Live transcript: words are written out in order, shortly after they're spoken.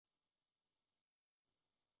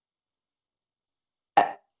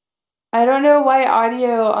I don't know why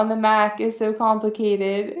audio on the Mac is so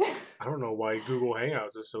complicated. I don't know why Google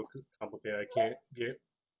Hangouts is so complicated. I can't get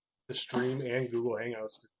the stream and Google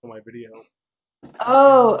Hangouts to show my video.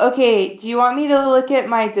 Oh, okay. Do you want me to look at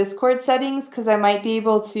my Discord settings? Because I might be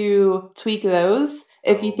able to tweak those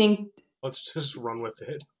if you No, think. let's just run with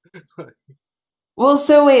it. Well,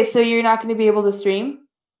 so wait, so you're not going to be able to stream?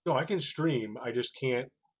 No, I can stream. I just can't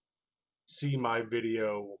see my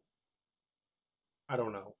video. I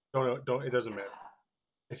don't know. Don't. It doesn't matter.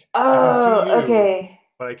 I can see Oh, you, okay.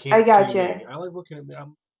 but I I can't see me. gotcha. I like looking at me.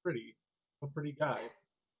 I'm pretty. I'm a pretty guy,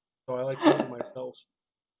 so I like looking at myself.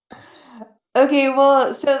 Okay,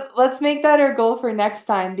 well, so let's make that our goal for next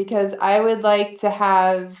time because I would like to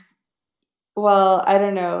have, well, I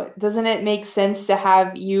don't know. Doesn't it make sense to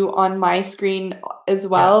have you on my screen as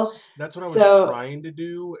well? Yes, that's what I was So, trying to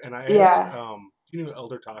do, and I asked. yeah. Do you know who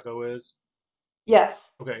Elder Taco is?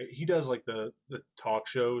 Yes. Okay, he does like the talk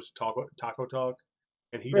shows, Taco Talk,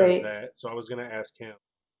 and he does Right. that. So I was gonna ask him.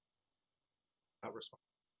 Not respond.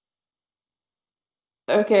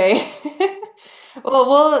 Okay.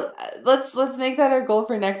 Well, let's make that our goal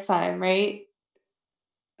for next time, right?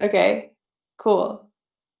 Okay. Cool.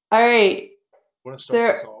 All right. Want to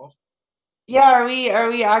start So, this off? yeah, are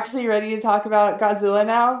we actually ready to talk about Godzilla I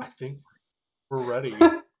now? think we're ready.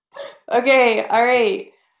 Okay. All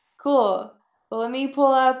right. Cool. Well, let me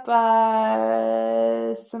pull up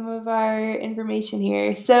some of our information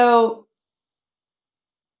here. So,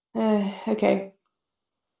 okay.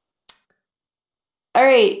 All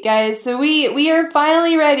right, guys. So we are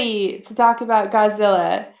finally ready to talk about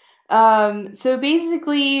Godzilla. So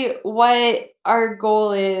basically, what our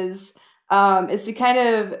goal is to kind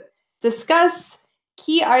of discuss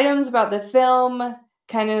key items about the film,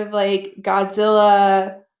 kind of like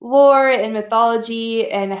Godzilla lore and mythology,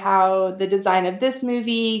 and how the design of this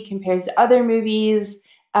movie compares to other movies,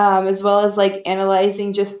 as well as like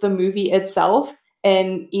analyzing just the movie itself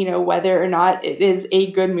and whether or not it is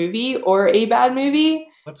a good movie or a bad movie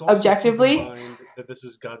Let's also keep in objectively. mind that this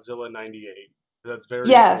is Godzilla '98. That's very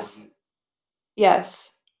Yes, important.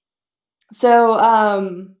 yes. So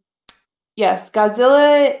yes,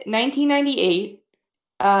 Godzilla 1998,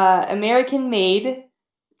 American made.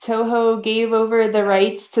 Toho gave over the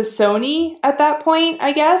rights to Sony at that point,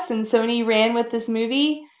 I guess, and Sony ran with this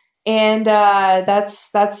movie, and that's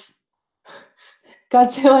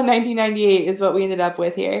Godzilla 1998 is what we ended up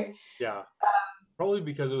with here. Yeah, probably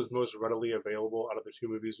because it was the most readily available out of the two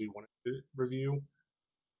movies we wanted to review.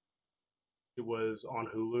 It was on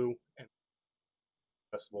Hulu and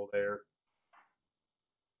accessible there.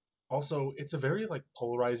 Also, it's a very like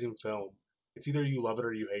polarizing film. It's either you love it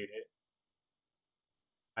or you hate it.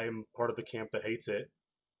 I am part of the camp that hates it,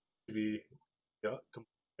 to be completely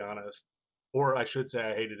honest. Or I should say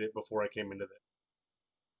I hated it before I came into this.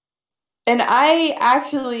 And I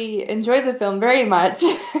actually enjoy the film very much.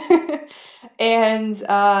 And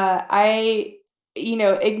I,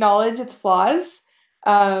 acknowledge its flaws.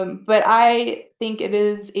 But I think it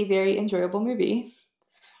is a very enjoyable movie.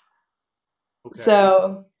 Okay,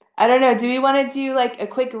 So I don't know. Do we want to do like a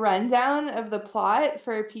quick rundown of the plot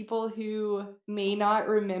for people who may not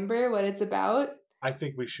remember what it's about? I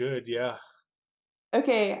think we should, yeah.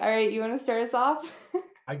 Okay, all right. You want to start us off?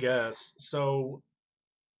 I guess. So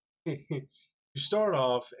you start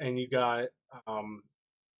off and you got um,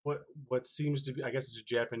 what seems to be, I guess it's a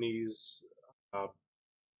Japanese, uh,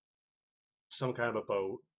 some kind of a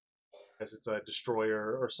boat. I guess it's a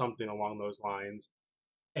destroyer or something along those lines.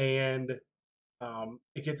 And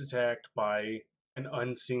it gets attacked by an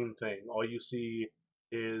unseen thing. All you see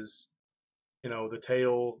is, the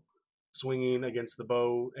tail swinging against the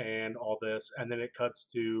boat and all this. And then it cuts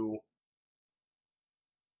to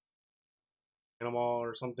Panama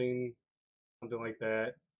or something like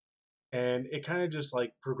that. And it kind of just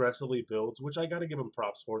like progressively builds, which I got to give them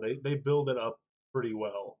props for. They build it up pretty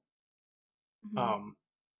well. Mhm. Um,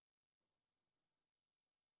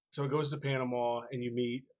 so it goes to Panama, and you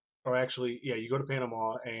meet, or actually, yeah, you go to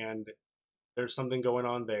Panama, and there's something going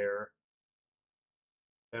on there.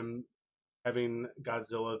 Them having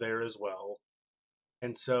Godzilla there as well,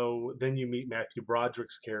 and so then you meet Matthew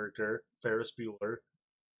Broderick's character, Ferris Bueller,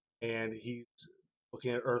 and he's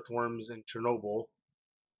looking at earthworms in Chernobyl.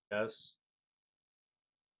 Yes,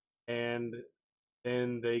 and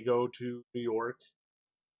then they go to New York,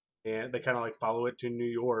 and they kind of like follow it to New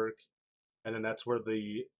York, and then that's where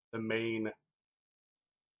the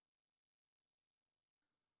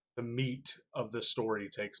meat of the story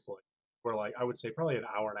takes place. Where like I would say probably an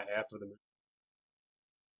hour and a half of the movie.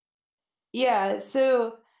 Yeah,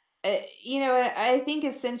 so I think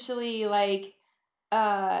essentially like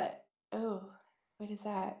uh oh, what is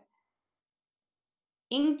that?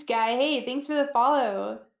 Inked guy, hey, thanks for the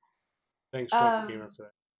follow. Thanks, Drunk Gamer, Um,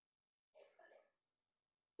 for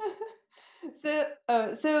that.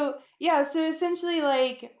 so yeah, so essentially,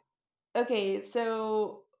 like, okay,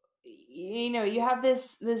 so you have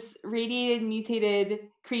this radiated mutated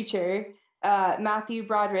creature. Matthew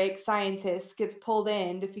Broderick, scientist, gets pulled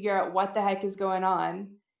in to figure out what the heck is going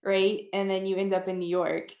on, right? And then you end up in New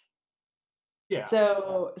York. Yeah,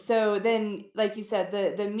 So then, like you said,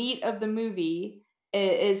 the meat of the movie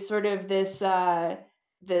is sort of this the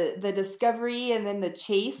discovery and then the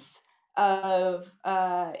chase of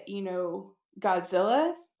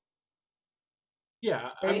Godzilla, yeah.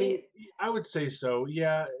 I mean, right? I would say so.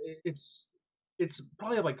 Yeah, it's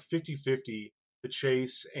probably like 50-50, the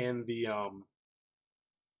chase and the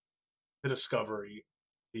discovery,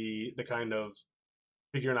 the kind of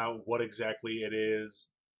figuring out what exactly it is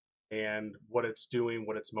and what it's doing,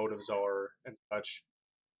 what its motives are, and such.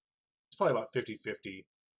 It's probably about 50-50.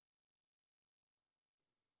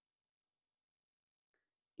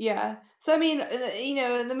 Yeah. So I mean,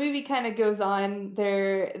 the movie kind of goes on.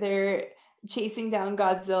 They're chasing down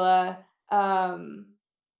Godzilla,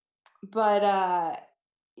 but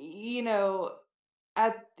you know,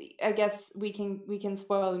 I guess we can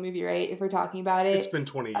spoil the movie, right? If we're talking about It's it. been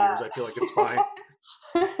 20 Uh, years. I feel like it's fine.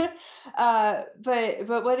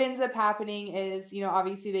 but what ends up happening is,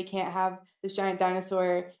 obviously they can't have this giant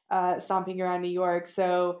dinosaur stomping around New York,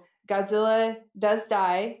 so Godzilla does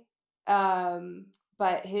die.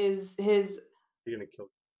 But his You're gonna kill.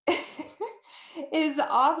 his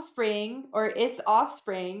offspring or its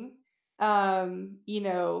offspring, there's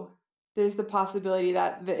the possibility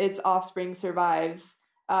that its offspring survives,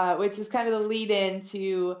 which is kind of the lead in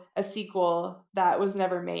to a sequel that was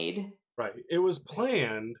never made. Right. It was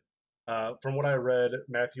planned. From what I read,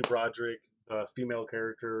 Matthew Broderick, the female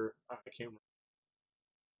character, I can't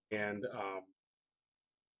remember, and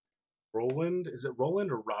Roland, is it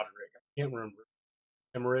Roland or Roderick? I can't remember.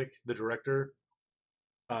 Emmerich, the director.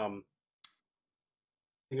 I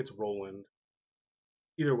think it's Roland.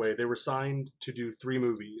 Either way, they were signed to do 3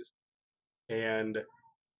 movies, and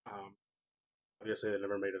obviously they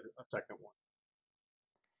never made a second one.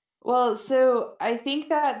 Well, so I think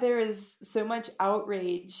that there is so much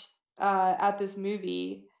outrage at this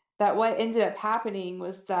movie that what ended up happening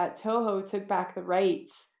was that Toho took back the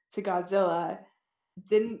rights to Godzilla,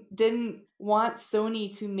 didn't want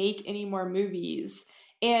Sony to make any more movies,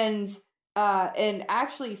 and and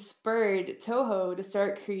actually spurred Toho to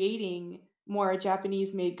start creating more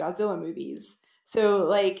Japanese-made Godzilla movies. So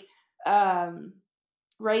like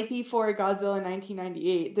right before Godzilla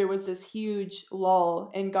 1998, there was this huge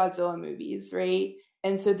lull in Godzilla movies, right?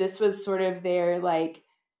 And so this was sort of their like,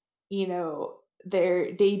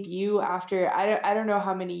 their debut after I don't know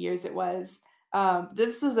how many years it was.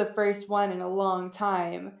 This was the first one in a long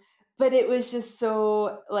time, but it was just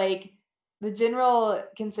so like the general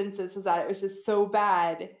consensus was that it was just so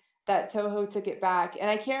bad that Toho took it back. And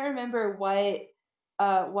I can't remember what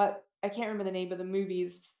I can't remember the name of the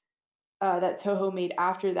movies that Toho made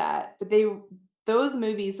after that. But those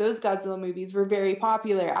Godzilla movies were very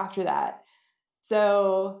popular after that.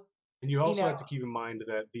 So, And you you also know, have to keep in mind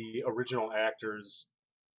that the original actors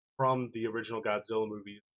from the original Godzilla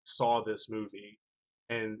movie saw this movie,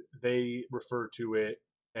 and they refer to it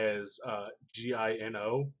as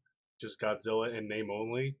GINO, which is Godzilla in name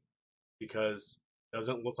only, because it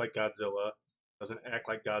doesn't look like Godzilla, doesn't act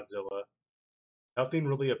like Godzilla. Nothing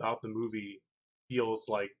really about the movie feels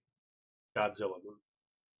like Godzilla movie.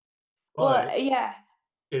 But well, yeah,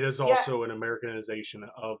 it is yeah, also an Americanization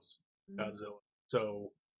of Godzilla. So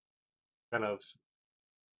kind of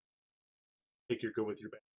take your good with your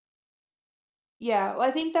bad. yeah. Well,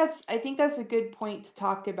 I think that's a good point to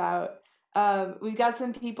talk about. We've got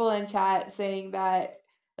some people in chat saying that,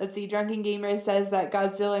 let's see, Drunken Gamer says that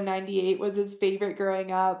Godzilla 98 was his favorite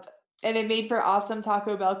growing up, and it made for awesome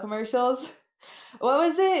Taco Bell commercials. What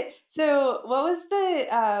was it? So, what was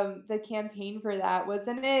the campaign for that?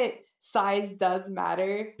 Wasn't it "Size Does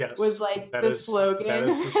Matter"? Was Yes, like that the is slogan.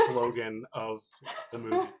 the slogan of the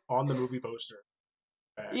movie on the movie poster.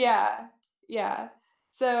 Facts. Yeah, yeah.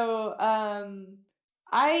 So, I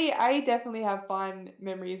definitely have fond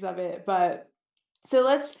memories of it, but so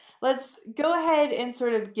let's go ahead and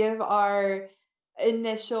sort of give our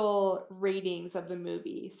initial ratings of the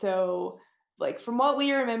movie. So, like from what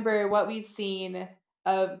we remember, what we've seen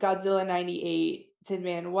of Godzilla 98, Tin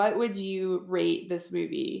Man, what would you rate this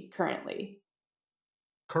movie currently?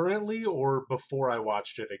 Currently or before I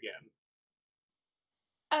watched it again?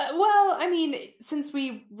 Well, I mean, since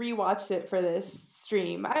we rewatched it for this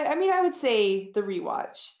stream, I mean, I would say the rewatch.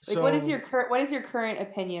 Like, So what is your current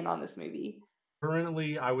opinion on this movie?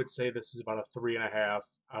 Currently, I would say this is about a 3.5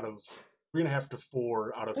 out of 3.5 to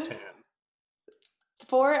 4 out of 10.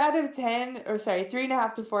 4 out of 10, or sorry,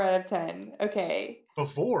 3.5 to 4 out of 10. Okay.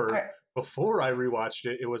 Before Are- before I rewatched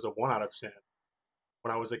it, it was a 1 out of 10.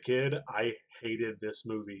 When I was a kid, I hated this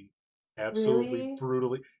movie absolutely really?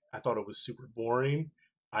 brutally. I thought it was super boring.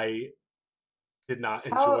 I did not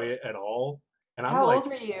enjoy How it at all. And I'm how like old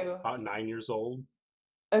were you? about 9 years old,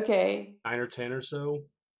 Okay. 9 or 10 or so.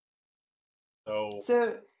 So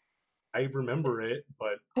So, I remember it,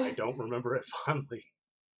 but I don't remember it fondly.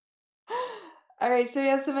 all right, so we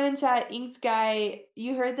have someone in chat, Inked Guy.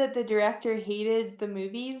 You heard that the director hated the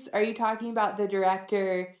movies. Are you talking about the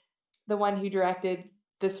director, the one who directed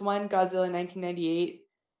this one, Godzilla 1998?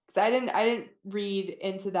 Because I didn't read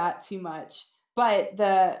into that too much. But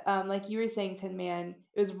the like you were saying, Tin Man,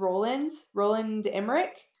 it was Roland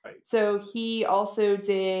Emmerich. Right. So he also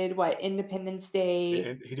did what, Independence Day,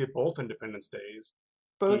 And he did both Independence Days.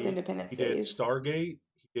 both He Independence did Days. Stargate.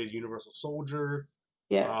 He did Universal Soldier.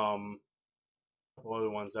 Yeah. Um, a couple other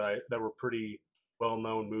ones that were pretty well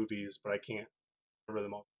known movies, but I can't remember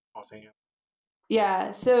them offhand.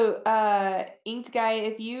 Yeah, so Inked Guy,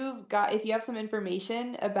 if you have some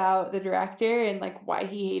information about the director and like why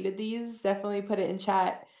he hated these, definitely put it in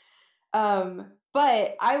chat.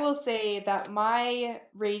 But I will say that my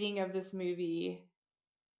rating of this movie,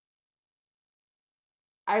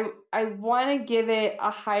 I want to give it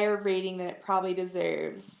a higher rating than it probably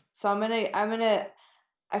deserves. So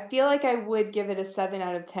I feel like I would give it a 7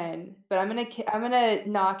 out of 10, but I'm gonna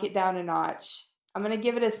knock it down a notch. I'm gonna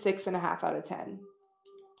give it a 6.5 out of 10.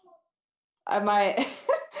 My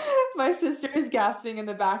my sister is gasping in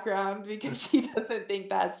the background because she doesn't think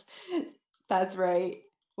that's right.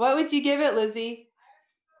 What would you give it, Lizzie?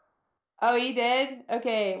 Oh, you did?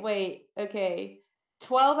 Okay, wait. Okay.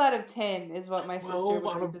 12 out of 10 is what my sister 12 would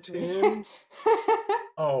out rate of this movie. 10?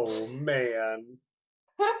 Oh, man.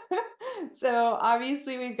 So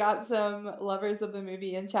obviously we've got some lovers of the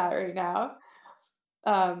movie in chat right now.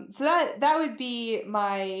 So that would be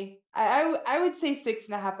my I would say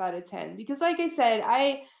 6.5 out of 10, because like I said,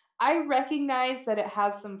 I recognize that it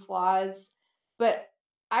has some flaws, but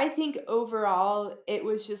I think overall it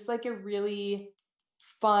was just like a really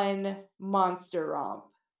fun monster romp.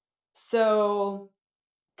 So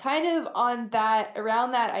kind of on that,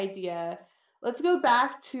 around that idea, let's go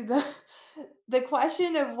back to the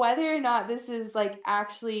question of whether or not this is like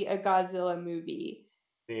actually a Godzilla movie.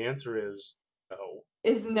 The answer is no.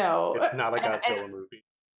 Is no. It's not a And Godzilla movie.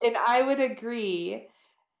 and I would agree.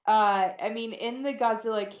 I mean, in the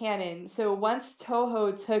Godzilla canon, so once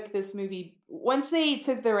Toho took this movie, once they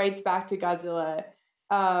took the rights back to Godzilla,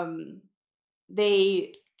 um,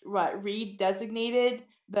 they redesignated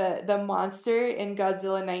the monster in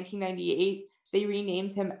Godzilla 1998. They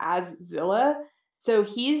renamed him as Zilla. So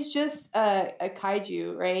he's just a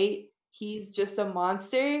kaiju, right? He's just a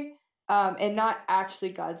monster, and not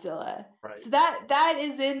actually Godzilla. Right. So that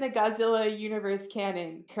is in the Godzilla universe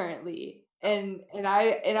canon currently, and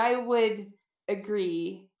I would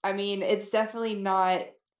agree. I mean, it's definitely not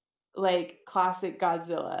like classic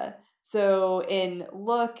Godzilla. So in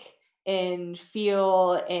look and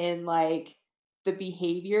feel and like the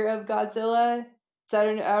behavior of Godzilla. So I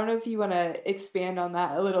don't know if you want to expand on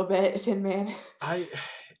that a little bit, Tin Man. I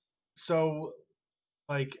so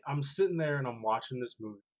like I'm sitting there and I'm watching this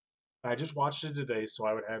movie. I just watched it today, so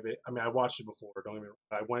I would have it. I mean, I watched it before. Don't get me wrong.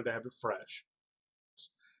 But I wanted to have it fresh.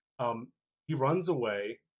 Um, he runs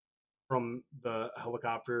away from the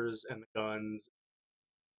helicopters and the guns.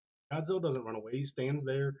 Godzilla doesn't run away. He stands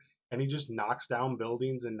there and he just knocks down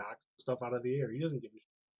buildings and knocks stuff out of the air. He doesn't give a shit.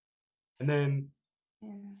 And then,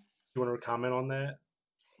 you want to comment on that?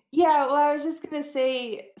 Yeah, well, I was just gonna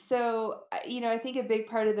say, so I think a big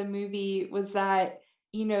part of the movie was that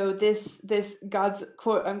this God's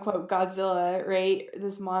quote unquote Godzilla, right?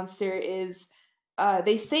 This monster is,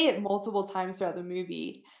 they say it multiple times throughout the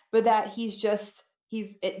movie, but that just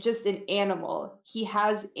an animal. He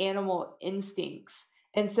has animal instincts,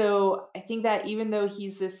 and so I think that even though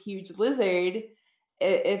he's this huge lizard,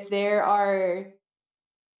 if there are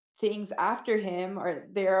things after him or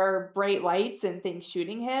there are bright lights and things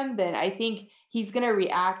shooting him, then I think he's going to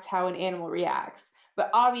react how an animal reacts.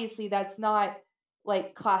 But obviously that's not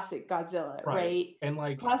like classic Godzilla, right? And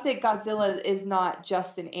like Classic Godzilla is not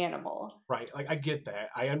just an animal. right, like I get that.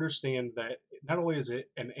 I understand that not only is it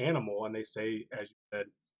an animal and they say, as you said,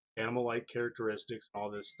 animal like characteristics and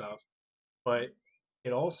all this stuff, but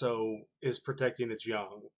it also is protecting its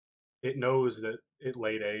young. It knows that it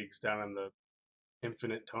laid eggs down in the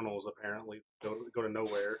infinite tunnels apparently go to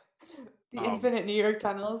nowhere. The Um infinite New York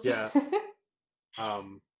tunnels. yeah.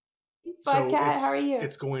 Um So Cat, how are you?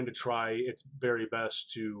 it's going to try its very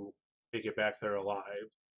best to make it back there alive,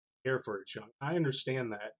 care for its young. I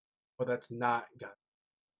understand that, but that's not God.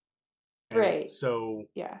 And Right. so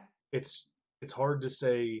Yeah. it's it's hard to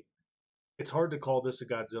say. It's hard to call this a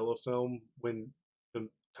Godzilla film when the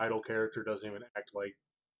title character doesn't even act like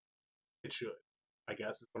it should. I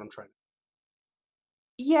guess is what I'm trying to.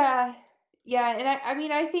 Yeah. Yeah, and I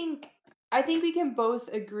mean I think we can both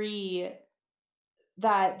agree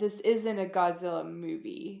that this isn't a Godzilla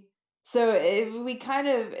movie. So if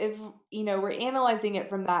we're analyzing it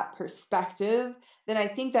from that perspective, then I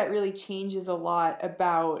think that really changes a lot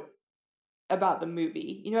about the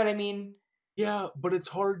movie. You know what I mean? Yeah, but it's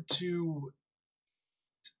hard to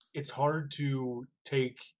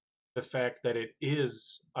take the fact that it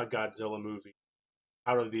is a Godzilla movie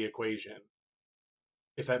out of the equation,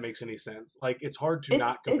 if that makes any sense. Like it's hard to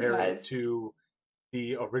not It compare it does. to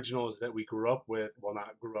the originals that we grew up with. Well,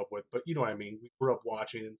 not grew up with, but you know what I mean. We grew up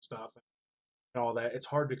watching and stuff and all that. It's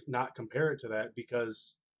hard to not compare it to that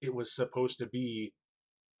because it was supposed to be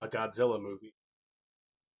a Godzilla movie.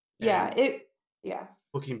 Yeah, And yeah.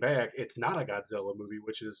 looking back, it's not a Godzilla movie,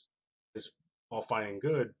 which is all fine and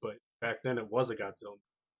good, but back then it was a Godzilla.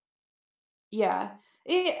 Yeah.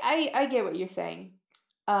 I get what you're saying.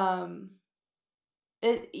 Um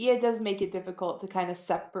it does make it difficult to kind of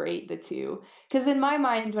separate the two. Because in my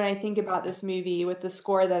mind, when I think about this movie with the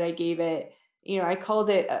score that I gave it, I called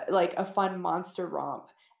it like a fun monster romp,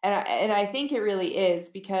 and I think it really is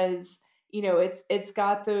because it's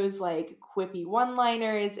got those like quippy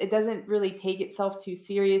one-liners. It doesn't really take itself too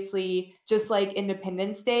seriously. Just like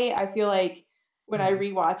Independence Day, I feel like when I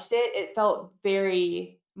Mm-hmm. rewatched it, it felt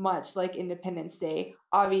very much like Independence Day.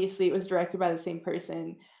 Obviously, it was directed by the same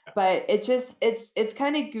person, but it's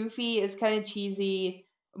kind of goofy, it's kind of cheesy,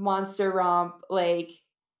 monster romp, like,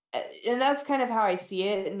 and that's kind of how I see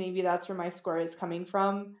it, and maybe that's where my score is coming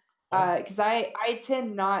from, Okay, because I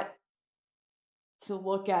tend not to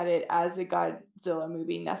look at it as a Godzilla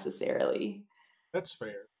movie necessarily. that's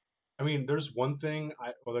fair. I mean, there's one thing.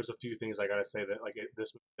 There's a few things I gotta say that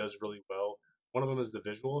this movie does really well. One of them is the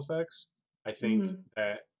visual effects. I think Hmm.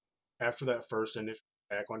 that after that first initial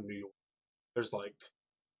attack on New York, there's like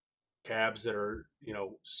cabs that are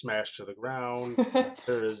smashed to the ground.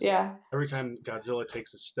 There's Yeah. every time Godzilla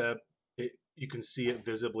takes a step, you can see it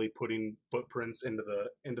visibly putting footprints into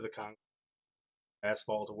the concrete,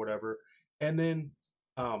 asphalt or whatever. And then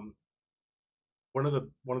um, one of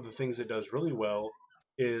the things it does really well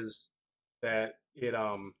is that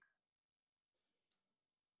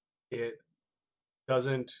it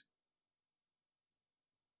doesn't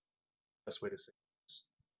best way to say this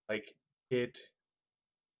like it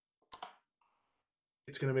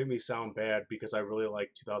it's gonna make me sound bad because I really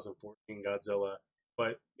like 2014 Godzilla,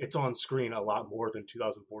 but it's on screen a lot more than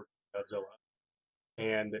 2014 Godzilla,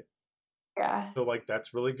 and Yeah. so like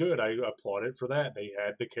that's really good. I applaud it for that. They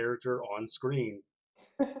had the character on screen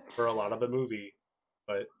for a lot of the movie,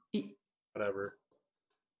 but whatever.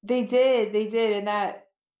 They did, and that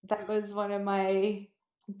was one of my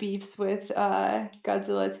beefs with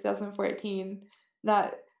Godzilla 2014.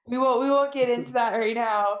 Not we won't get into that right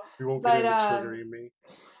now, We won't get but into triggering me.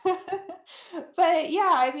 but yeah,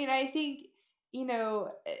 I mean, I think in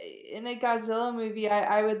a Godzilla movie,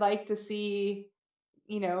 I would like to see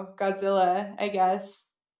Godzilla, I guess,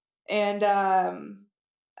 and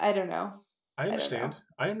I don't know, I I don't understand. know,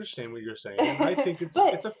 I understand what you're saying, and I think it's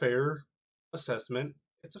but a fair assessment.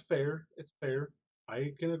 It's fair.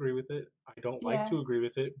 I can agree with it. I don't like yeah. to agree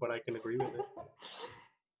with it, but I can agree with it.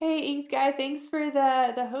 Hey, Inks guy, thanks for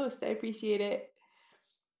the host. I appreciate it.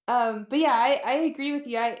 But yeah, I agree with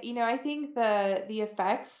you. I think the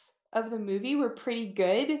effects of the movie were pretty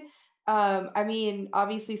good. I mean,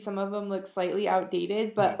 obviously some of them look slightly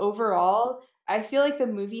outdated, but Mhm. overall, I feel like the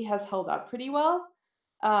movie has held up pretty well.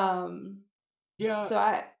 Um, Yeah, so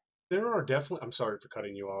I there are definitely. I'm sorry for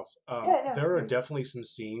cutting you off. yeah, no, There are definitely some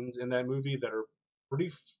scenes in that movie that are pretty,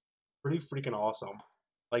 pretty freaking awesome.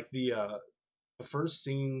 Like the first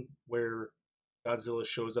scene where Godzilla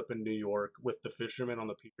shows up in New York with the fisherman on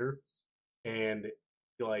the pier, and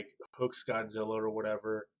he like hooks Godzilla or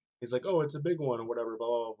whatever. He's like, "Oh, it's a big one" or whatever, blah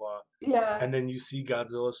blah blah. yeah, And then you see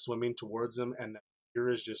Godzilla swimming towards him, and the pier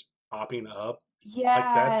is just popping up. Like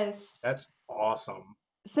yes. that's awesome.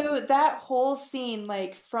 So that whole scene,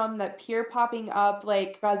 like from the pier popping up,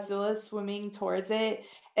 like Godzilla swimming towards it,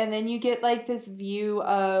 and then you get like this view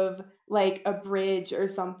of like a bridge or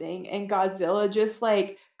something, and Godzilla just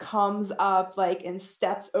like comes up like and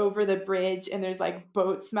steps over the bridge, and there's like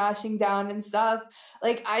boats smashing down and stuff.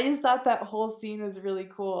 Like I just thought that whole scene was really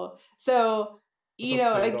cool. So,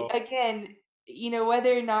 What's up, Standoff? again,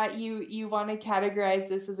 whether or not you want to categorize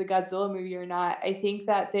this as a Godzilla movie or not, I think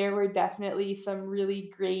that there were definitely some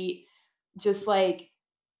really great, just like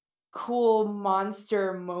cool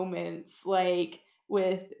monster moments, like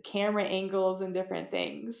with camera angles and different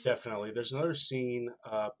things. Definitely. There's another scene,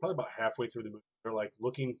 probably about halfway through the movie. They're like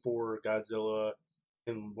looking for Godzilla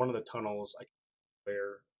in one of the tunnels. I can't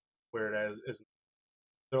remember where it is.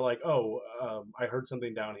 They're like, "Oh, I heard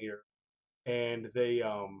something down here," and they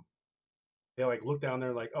like look down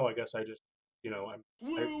there like, "Oh, I guess I just,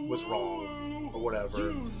 I was wrong or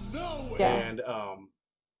whatever," Yeah, and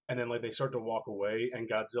and then like they start to walk away, and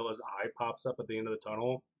Godzilla's eye pops up at the end of the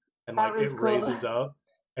tunnel, and that like it was cool. raises up,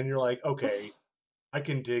 and you're like, "Okay, I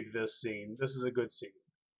can dig this scene. This is a good scene."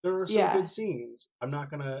 There are some good Yeah. scenes. I'm not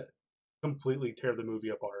gonna completely tear the movie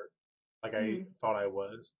apart like I Mhm. thought I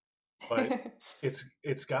was, but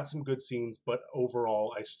it's got some good scenes. But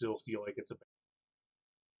overall, I still feel like it's a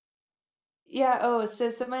Yeah, oh, so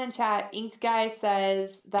someone in chat, Inked Guy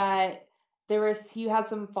says that he had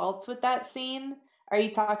some faults with that scene. Are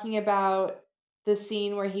you talking about the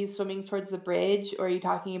scene where he's swimming towards the bridge, or are you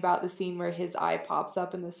talking about the scene where his eye pops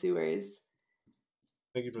up in the sewers?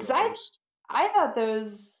 thank you for Because the host. I thought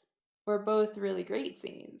those were both really great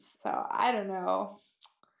scenes. So I don't know.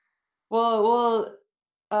 We'll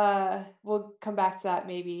come back to that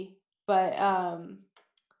maybe. But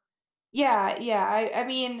yeah. I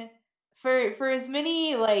mean, for as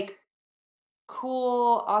many like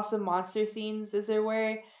cool, awesome monster scenes as there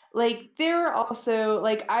were, like there were also,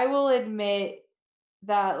 like, I will admit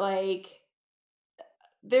that like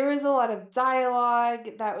there was a lot of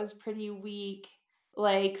dialogue that was pretty weak.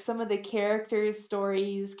 Like some of the characters'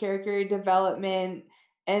 stories, character development,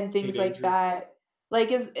 and Hey, things like Danger. that.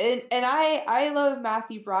 Like and I love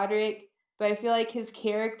Matthew Broderick, but I feel like his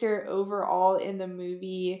character overall in the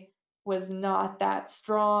movie was not that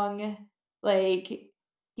strong. Like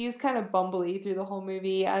he was kind of bumbly through the whole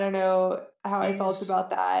movie. I don't know how I felt He's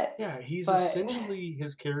about that, Yeah, he's but essentially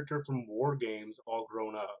his character from War Games all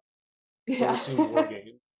grown up. You ever yeah. seen War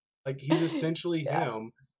Games? Like he's essentially Yeah.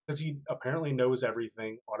 him because he apparently knows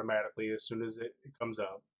everything automatically as soon as it comes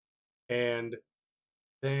up, and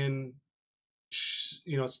then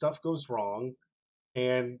stuff goes wrong,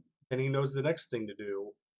 and then he knows the next thing to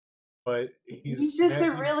do. But He's he's just a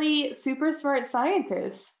Matthew. really super smart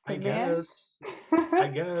scientist, I the man. guess. I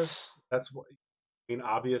guess that's what. I mean,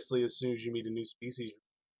 obviously, as soon as you meet a new species,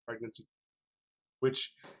 pregnancy,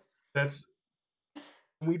 which that's.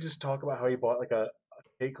 Can we just talk about how he bought like a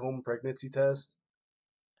take-home pregnancy test?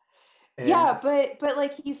 And Yeah, but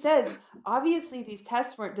like he says, obviously these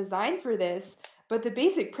tests weren't designed for this, but the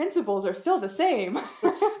basic principles are still the same.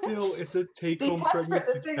 but still, it's a They take-home test for the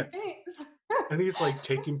pregnancy same test. things. And he's like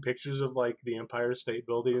taking pictures of like the Empire State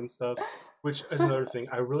Building and stuff, which is another thing.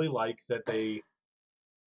 I really like that they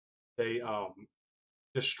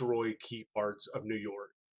destroy key parts of New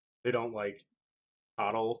York. They don't like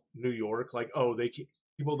coddle New York. Like, oh,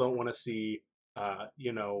 people don't want to see, uh,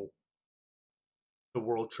 you know, the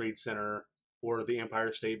World Trade Center or the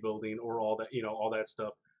Empire State Building or all that, all that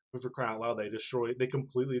stuff. But for crying out loud, they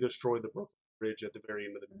completely destroyed the Brooklyn Bridge at the very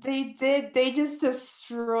end of the. They did. They just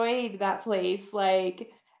destroyed that place.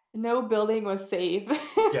 Like no building was safe.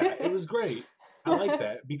 Yeah, it was great. I like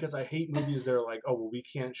that because I hate movies that are like, oh well, we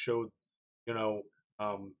can't show, you know,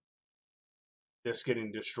 um, this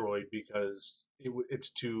getting destroyed because it's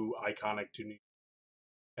too iconic to.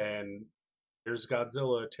 And here's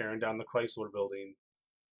Godzilla tearing down the Chrysler Building,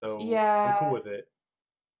 so I'm cool Yeah. with it.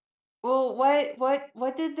 Well,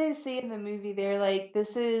 what did they say in the movie? They're like,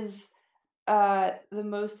 this is the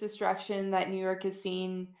most destruction that New York has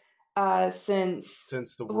seen since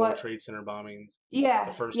Since the World what? Trade Center bombings,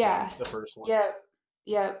 Yeah, yeah, the first one. yep,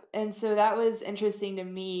 yep. And so that was interesting to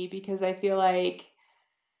me because I feel like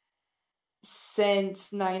since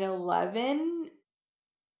 9/11,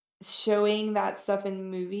 showing that stuff in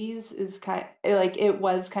movies is kind like it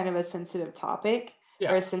was kind of a sensitive topic or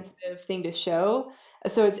Yeah, a sensitive thing to show.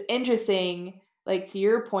 So it's interesting, like to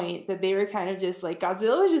your point, that they were kind of just like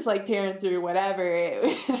Godzilla was just like tearing through whatever. It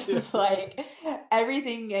was yeah, just like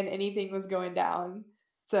everything and anything was going down.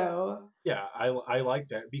 So yeah. I like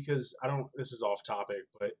that because I don't. This is off topic,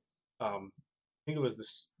 but I think it was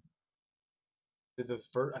the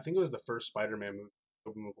first. I think it was the first Spider-Man movie,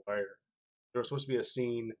 Tobey Maguire. There was supposed to be a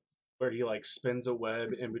scene where he like spins a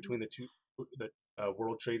web in between the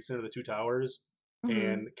World Trade Center, the two towers,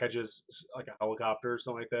 and mhm. catches like a helicopter or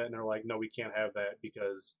something like that. And they're like, no, we can't have that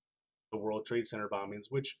because the World Trade Center bombings,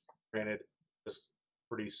 which granted was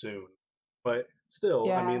pretty soon, but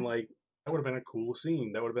still, I mean, Yeah. like that would have been a cool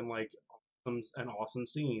scene. That would have been like an awesome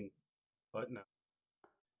scene, but no.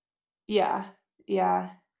 Yeah. Yeah.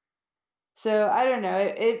 So I don't know.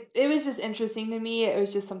 It was just interesting to me. It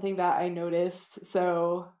was just something that I noticed.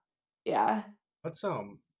 So yeah. Let's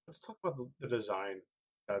talk about the design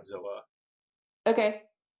of Godzilla. Okay.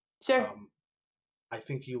 Sure. Um, I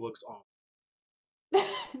think he looks awesome.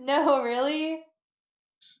 No, really?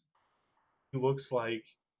 He looks like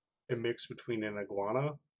a mix between an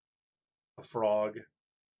iguana, a frog,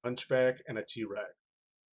 hunchback, and a T-Rex.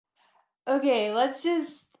 Okay, let's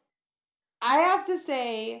just I have to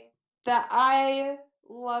say that I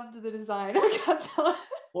loved the design of Godzilla.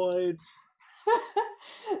 What?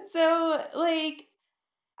 So, like,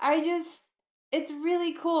 I just it's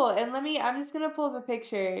really cool. And I'm just gonna pull up a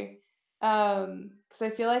picture. Because I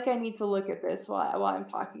feel like I need to look at this while I'm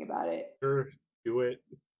talking about it. Sure, do it.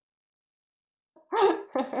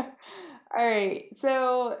 All right.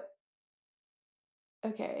 So,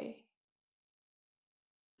 okay.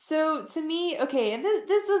 So to me, okay, and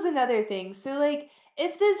this was another thing. So like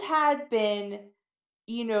if this had been,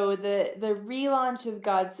 the relaunch of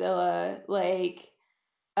Godzilla, like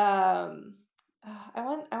I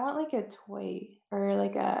want like a toy or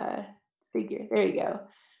like a figure. There you go.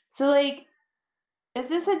 So like if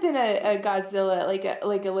this had been a Godzilla,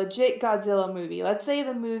 like a legit Godzilla movie, let's say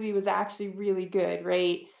the movie was actually really good,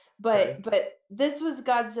 right? Okay. But this was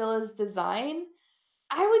Godzilla's design,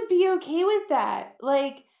 I would be okay with that.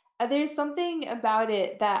 Like, there's something about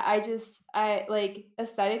it that I like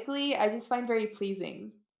aesthetically, I just find very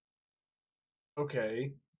pleasing.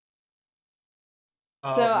 Okay. So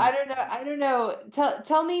Um, I don't know.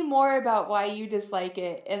 Tell me more about why you dislike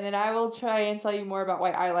it, and then I will try and tell you more about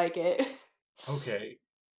why I like it. okay.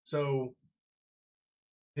 So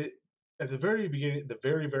it, at the very beginning, the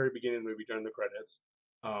very, very beginning of the movie during the credits,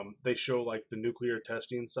 they show like the nuclear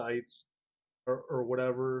testing sites or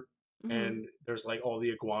whatever, Hmm. and there's like all the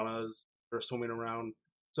iguanas that are swimming around.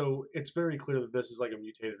 So it's very clear that this is like a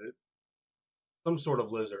mutated, some sort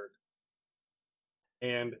of lizard.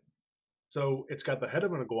 And so it's got the head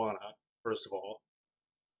of an iguana, first of all.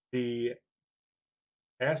 The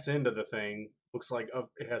ass end of the thing looks like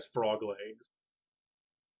it has frog legs.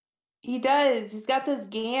 He does. He's got those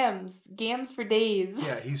gams for days.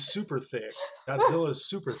 Yeah, he's super thick. Godzilla is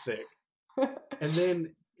super thick. And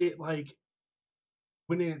then it like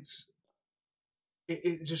when it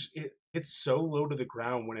hits so low to the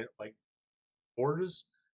ground when it like borders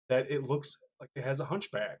that it looks like it has a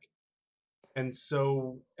hunchback. And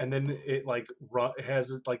then it like it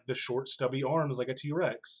has like the short stubby arms like a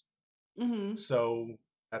T-Rex. Hmm. So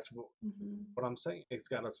that's Hmm. what I'm saying. It's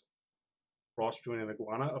got a cross between an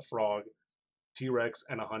iguana, a frog, T-Rex,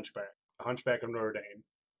 and a hunchback. A hunchback of Notre Dame.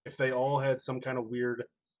 If they all had some kind of weird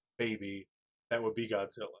baby, that would be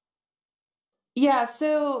Godzilla. Yeah,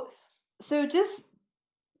 so just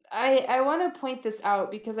I want to point this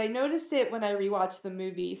out because I noticed it when I rewatched the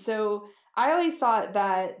movie. So I always thought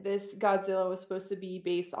that this Godzilla was supposed to be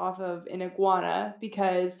based off of an iguana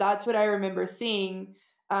because that's what I remember seeing,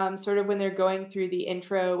 sort of when they're going through the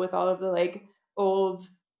intro with all of the like old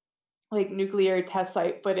like nuclear test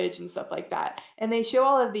site footage and stuff like that. And they show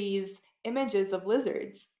all of these images of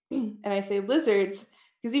lizards. And I say lizards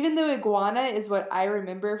because even though iguana is what I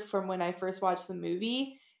remember from when I first watched the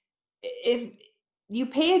movie, if you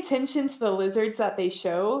pay attention to the lizards that they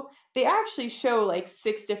actually show like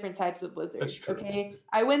six different types of That's lizards. true. Okay,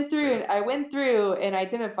 I went through and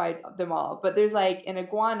identified them all. But there's like an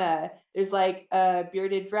iguana, there's like a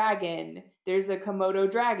bearded dragon, there's a Komodo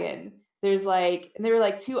dragon, there's like, and there were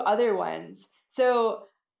like two other ones. So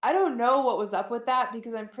I don't know what was up with that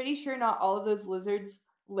because I'm pretty sure not all of those lizards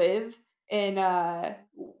live in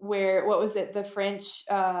where what was it, the French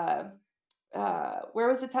where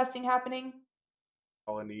was the testing happening?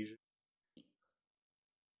 Polynesian.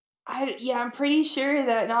 Yeah, I'm pretty sure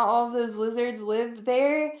that not all of those lizards live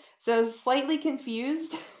there, so I was slightly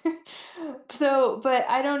confused. So, but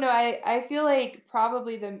I don't know. I feel like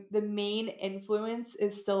probably the main influence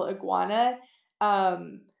is still iguana.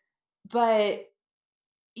 Um, but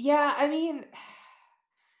yeah, I mean,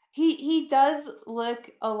 he does look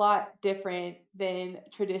a lot different than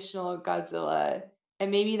traditional Godzilla,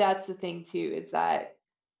 and maybe that's the thing too, is that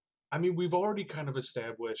I mean, we've already kind of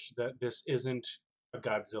established that this isn't a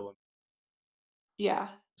Godzilla. yeah,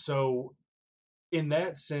 So, in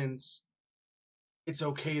that sense, it's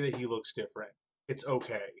okay that he looks different. It's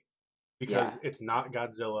okay because yeah, it's not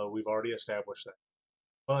Godzilla. We've already established that.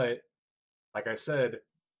 But like I said,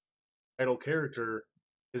 title character,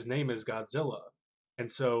 his name is Godzilla, and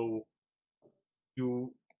so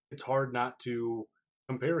you, it's hard not to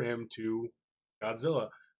compare him to Godzilla.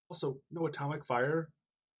 Also, no atomic fire,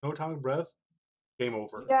 no atomic breath. Game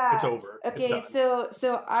over. It's Yeah. over. It's Okay, done.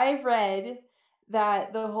 so I've read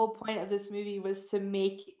that the whole point of this movie was to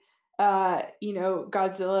make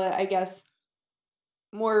Godzilla, I guess,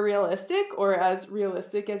 more realistic or as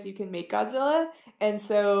realistic as you can make Godzilla. And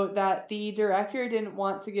so that the director didn't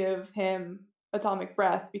want to give him atomic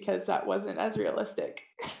breath because that wasn't as realistic.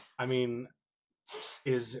 I mean,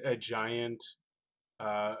 is a giant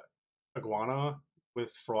uh, iguana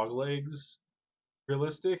with frog legs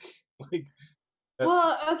realistic? Like that's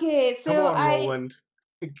Well, okay, come on, Roland.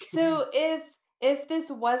 so if this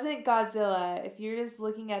wasn't Godzilla, if you're just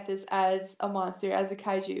looking at this as a monster, as a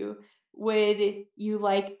kaiju, would you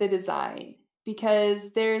like the design?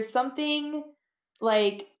 Because there's something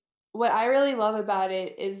like what I really love about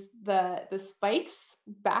it is the spikes,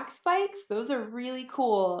 back spikes. Those are really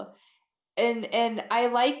cool. And I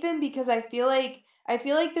like them because I feel like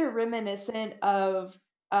they're reminiscent of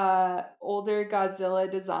older Godzilla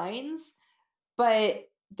designs, but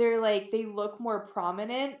they're like they look more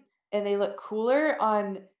prominent and they look cooler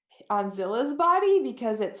on Zilla's body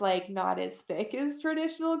because it's like not as thick as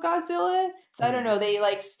traditional Godzilla. So I don't Mhm. know, they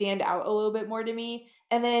like stand out a little bit more to me.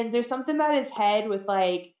 And then there's something about his head with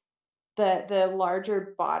like the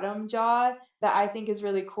larger bottom jaw that I think is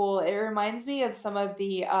really cool. It reminds me of some of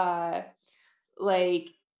the like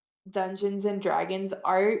Dungeons and Dragons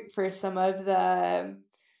art for some of the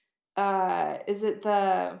is it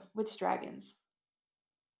the which dragons?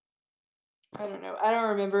 I don't know. I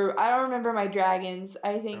don't remember my dragons.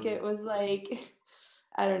 I think Um, it was like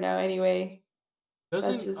I don't know. Anyway, that's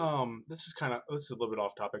doesn't just this is a little bit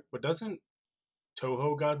off topic, but doesn't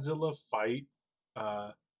Toho Godzilla fight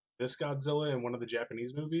uh, this Godzilla in one of the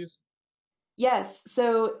Japanese movies? yes.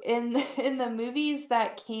 So in in the movies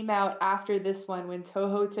that came out after this one, when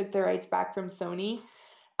Toho took the rights back from Sony,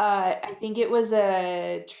 I think it was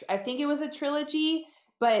a trilogy,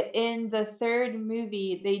 but in the third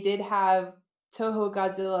movie, they did have Toho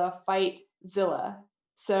Godzilla fight Zilla.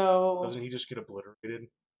 Doesn't So he just get obliterated?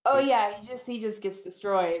 oh yeah, he just gets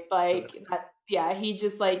destroyed. Good. Like that, yeah, he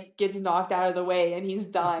just like gets knocked out of the way and he's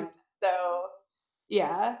done. So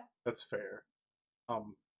yeah. That's fair.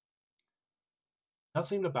 Um,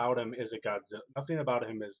 nothing about him is a Godzilla. Nothing about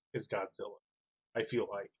him is Godzilla. I feel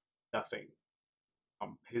like nothing.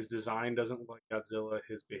 His design doesn't look like Godzilla.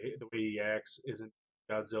 The way he acts isn't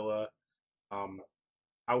Godzilla. Um,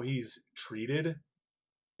 how he's treated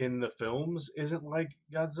in the films isn't like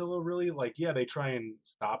Godzilla really. Like, yeah, they try and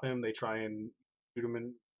stop him. They try and shoot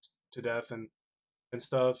him to death and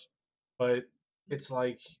stuff. But it's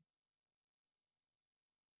like,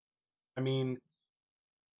 I mean,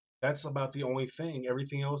 that's about the only thing.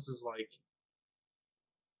 Everything else is like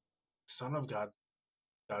son of Godzilla.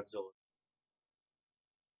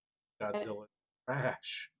 I, Godzilla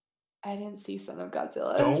trash. I didn't see Son of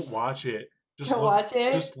Godzilla. Don't watch it. Just Don't look watch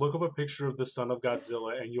it. just look up a picture of the son of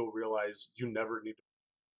Godzilla and you'll realize you never need to.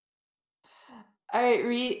 All right,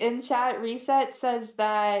 in chat, Reset says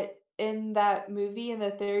that in that movie, in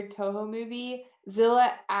the third Toho movie,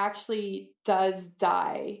 Zilla actually does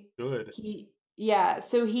die. Good. Yeah,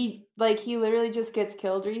 so he literally just gets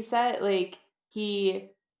killed, Reset. Like he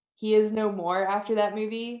is no more after that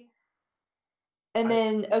movie. And I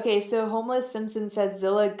then, okay, so Homeless Simpson says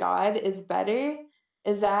Zilla God is better.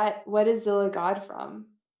 What is Zilla God from?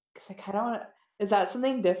 Because I kind of want to, is that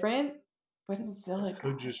something different? What is It Zilla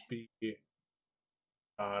could God? just be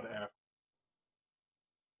God after.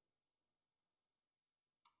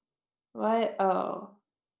 What? Oh,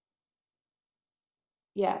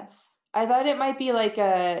 yes. I thought it might be like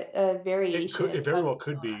a It variation very of well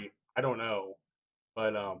could Zilla. be. I don't know,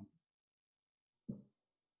 but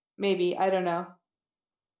Maybe. I don't know.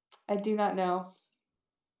 I do not know.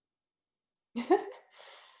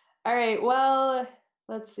 All right, well,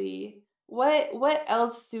 let's see. What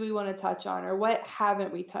else do we want to touch on, or what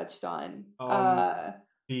haven't we touched on? um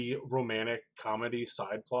the romantic comedy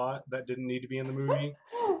side plot that didn't need to be in the movie.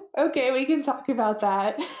 Okay, we can talk about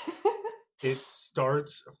that. It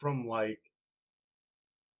starts from like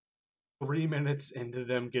 3 minutes into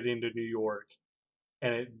them getting to New York,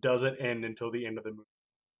 and it doesn't end until the end of the movie.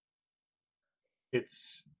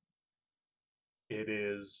 It's it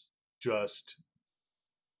is just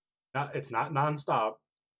not. It's not nonstop,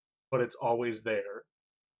 but it's always there.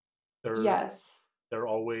 They're Yes. they're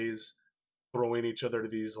always throwing each other to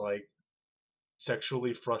these like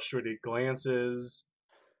sexually frustrated glances.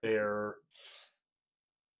 They're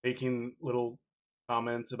making little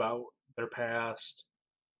comments about their past,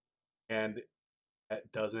 and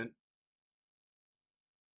that doesn't.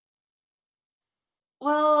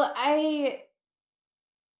 Well,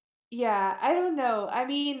 yeah, I don't know. I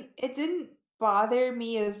mean, it didn't. bother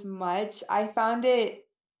me as much. I found it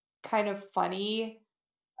kind of funny.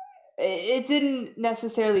 It didn't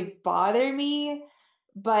necessarily bother me,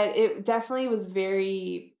 but it definitely was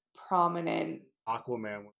very prominent.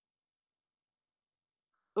 Aquaman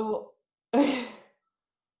Oh,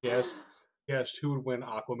 guessed guessed who would win,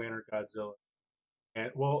 Aquaman or Godzilla. And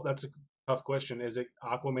well, that's a tough question. Is it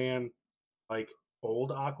Aquaman, like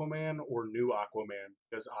old Aquaman, or new Aquaman?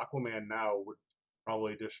 Because Aquaman now would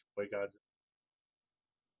probably destroy Godzilla.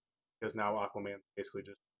 Because now Aquaman basically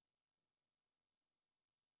just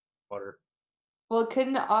water. well,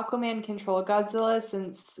 couldn't Aquaman control Godzilla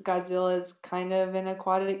since Godzilla is kind of an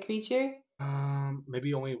aquatic creature?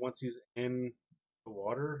 Maybe only once he's in the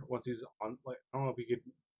water. Once he's on, like I don't know if he could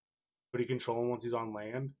he control him once he's on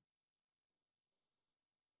land.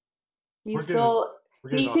 We're He's getting still we're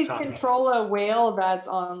getting he off could topic. control a whale that's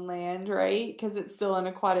on land, right? Because it's still an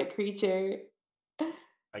aquatic creature.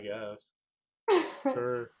 I guess.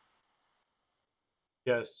 Sure.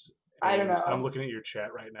 Yes, I don't Ames. I'm know. looking at your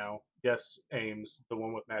chat right now. Yes, Ames, the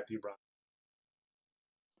one with Matthew Brown.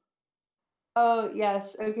 Oh,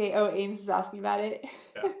 yes. Okay. Oh, Ames is asking about it.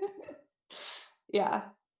 Yeah. Yeah.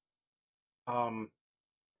 Um.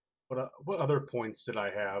 What other points did I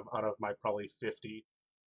have out of my probably 50?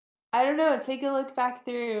 I don't know. Take a look back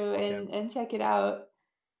through Okay. and check it out.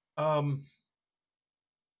 Um.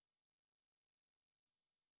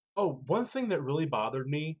 Oh, one thing that really bothered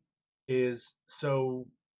me is so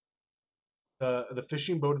the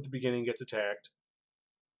fishing boat at the beginning gets attacked,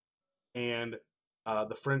 and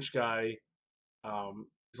the French guy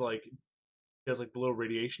is like he does like the little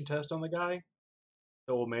radiation test on the guy,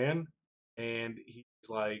 the old man, and he's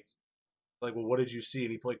like, well, what did you see?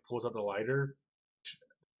 And he like pulls out the lighter. Which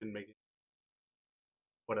didn't make it.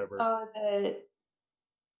 Whatever. Oh, the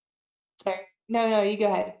sorry. No, no, you go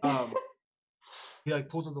ahead. Um, he like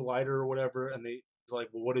pulls out the lighter or whatever, and he's like,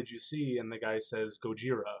 well, what did you see? And the guy says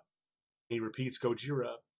Gojira. He repeats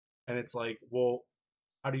Gojira, and it's like, well,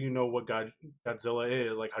 how do you know what Godzilla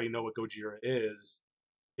is? Like, how do you know what Gojira is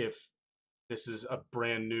if this is a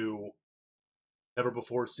brand new, never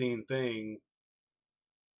before seen thing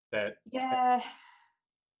that Yeah.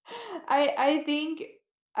 I think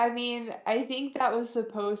I mean, I think that was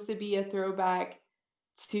supposed to be a throwback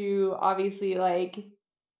to obviously like,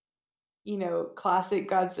 classic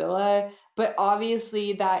Godzilla, but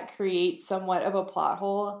obviously that creates somewhat of a plot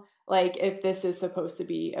hole, like if this is supposed to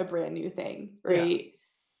be a brand new thing, yeah, right?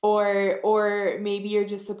 Or maybe you're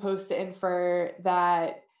just supposed to infer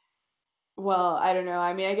that, well, I don't know.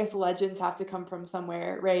 I mean, I guess legends have to come from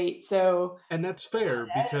somewhere, right? So and that's fair I don't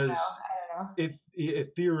know. because I don't know. it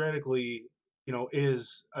theoretically,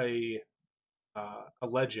 is a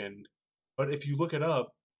legend, but if you look it up,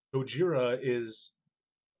 Gojira is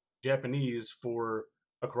Japanese for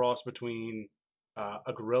a cross between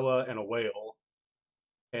a gorilla and a whale,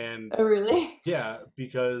 and Oh, really? yeah,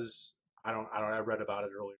 because I read about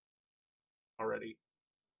it earlier already,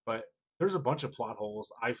 but there's a bunch of plot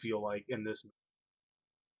holes I feel like in this.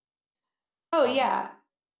 Oh, Um, yeah.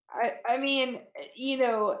 I mean, you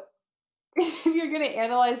know, if you're going to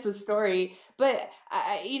analyze the story, but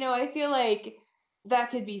I feel like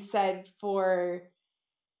that could be said for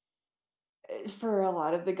a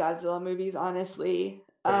lot of the Godzilla movies, honestly.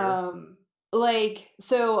 fair. Like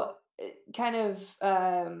so kind of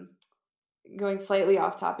going slightly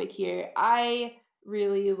off topic here. I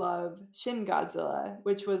really love Shin Godzilla,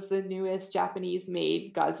 which was the newest Japanese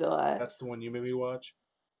made Godzilla. That's the one you made me watch.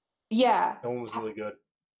 Yeah. That one was really good.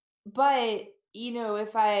 But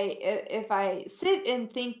if I sit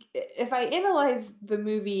and think, if I analyze the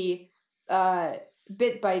movie uh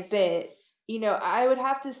bit by bit, I would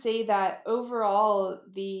have to say that overall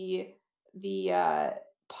the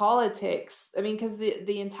politics, I mean, because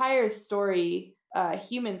the entire story,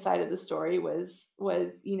 human side of the story was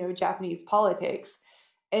Japanese politics,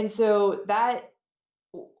 and so that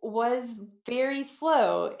was very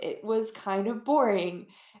slow. It was kind of boring.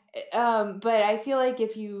 But I feel like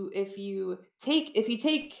if you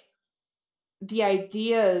take the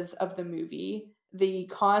ideas of the movie, the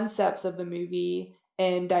concepts of the movie,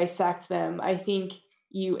 and dissect them, I think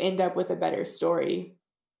you end up with a better story.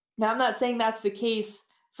 Now, I'm not saying that's the case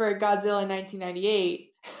for Godzilla 1998,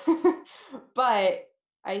 but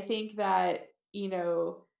I think that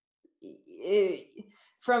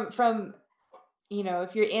from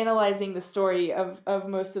if you're analyzing the story of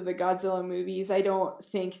most of the Godzilla movies, I don't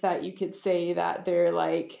think that you could say that they're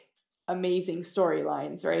like amazing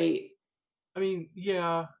storylines, right? I mean,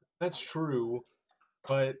 yeah, that's true,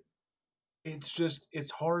 but it's just it's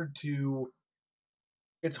hard to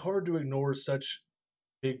ignore such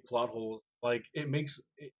big plot holes. Like it makes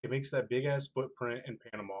that big ass footprint in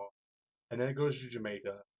Panama, and then it goes to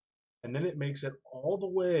Jamaica, and then it makes it all the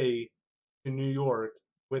way to New York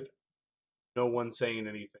with no one saying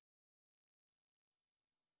anything.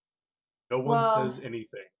 No one Well, says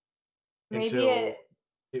anything maybe until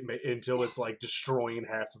until it's like destroying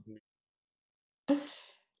half of New York.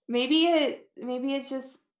 maybe it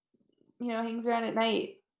just, hangs around at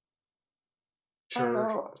night. I don't Sure.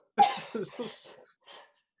 know.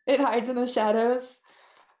 There It hides in the shadows.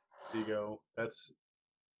 you go. That's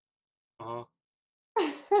uh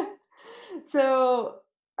So,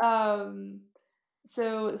 um,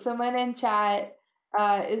 so someone in chat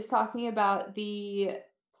is talking about the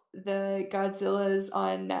Godzillas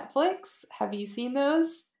on Netflix. Have you seen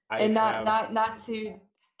those? I And have not to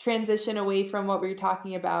transition away from what we were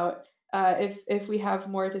talking about, if we have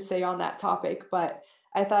more to say on that topic, but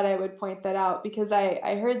I thought I would point that out because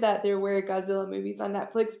I heard that there were Godzilla movies on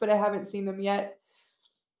Netflix, but I haven't seen them yet.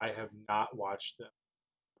 I have not watched them.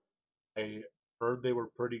 I heard they were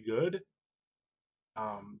pretty good,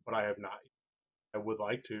 but I have not. I would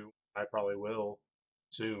like to. I probably will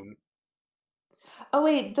soon. Oh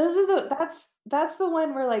wait, those are that's the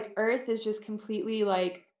one where like Earth is just completely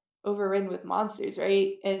like overrun with monsters,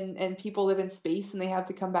 right? And people live in space and they have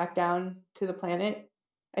to come back down to the planet.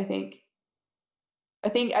 I think. I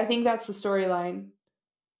think that's the storyline.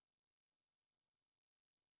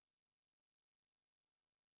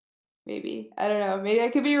 Maybe. I don't know. Maybe I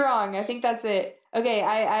could be wrong. I think that's it. Okay,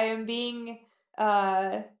 I am being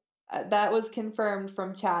uh that was confirmed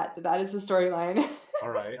from chat that that is the storyline. All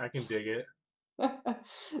right, I can dig it.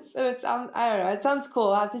 So it sounds, I don't know, it sounds cool.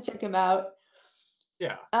 I'll have to check him out.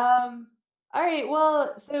 Yeah. Um, all right.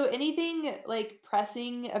 Well, so anything like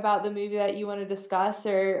pressing about the movie that you want to discuss,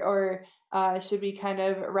 or should we kind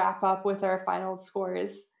of wrap up with our final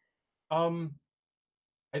scores? Um,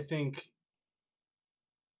 I think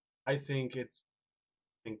it's.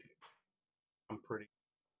 I think I'm pretty.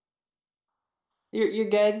 You're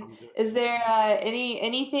good. I'm good. Is there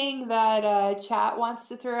anything that chat wants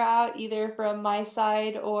to throw out, either from my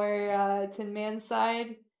side or Tin Man's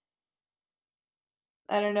side?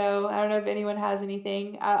 I don't know. I don't know if anyone has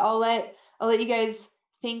anything. I'll let you guys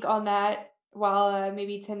think on that while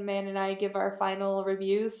maybe Tin Man and I give our final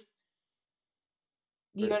reviews.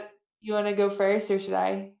 You Great. want you want to go first, or should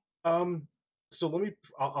I? Um, so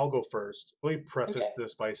I'll go first. Let me Okay. preface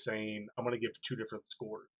this by saying I'm going to give two different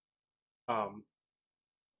scores. Um,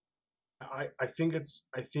 I think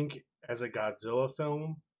as a Godzilla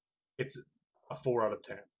film, it's a 4 out of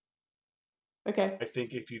 10. Okay. I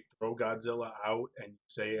think if you throw Godzilla out and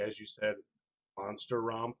say, as you said, monster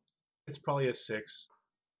romp, it's probably a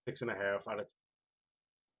 6.5 out of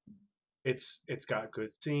 10. It's got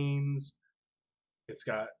good scenes. It's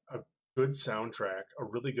got a good soundtrack, a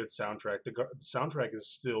really good soundtrack. The soundtrack is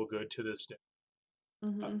still good to this day.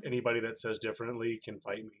 Hmm. Anybody that says differently can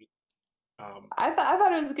fight me. Um, I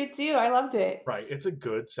thought it was good too. I loved it. right, it's a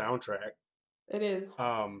good soundtrack. It is.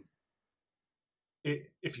 Um,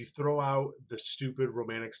 if you throw out the stupid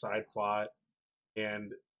romantic side plot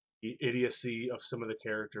and the idiocy of some of the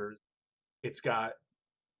characters, it's got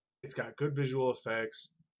it's got good visual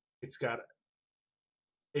effects. It's got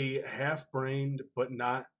a half-brained but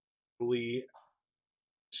not really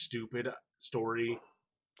stupid story.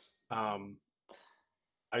 Um,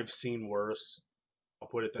 I've seen worse. I'll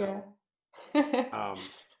put it that Yeah. way.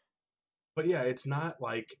 But yeah, it's not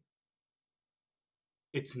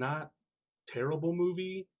terrible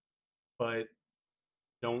movie, but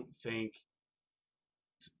don't think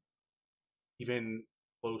it's even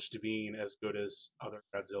close to being as good as other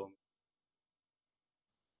Godzilla movies.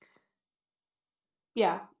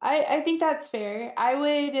 Yeah, I think that's fair. I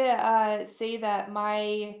would say that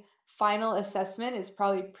my final assessment is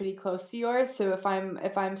probably pretty close to yours. So if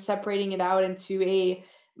I'm separating it out into a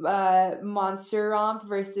monster romp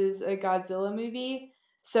versus a Godzilla movie,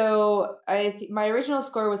 so my original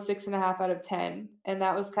score was 6.5 out of 10, and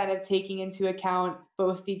that was kind of taking into account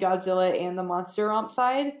both the Godzilla and the monster romp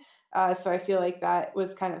side. So I feel like that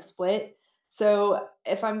was kind of split. So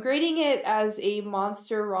if I'm grading it as a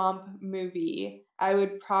monster romp movie, I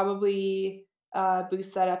would probably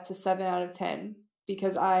boost that up to 7 out of 10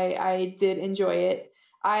 because I did enjoy it.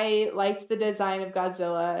 I liked the design of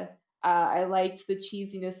Godzilla. I liked the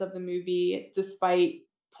cheesiness of the movie, despite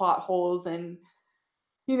plot holes and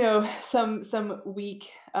some weak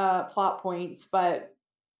plot points. But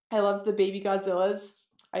I loved the baby Godzillas.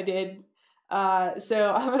 I did.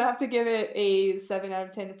 So I'm gonna have to give it a 7 out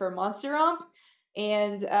of 10 for Monster Romp.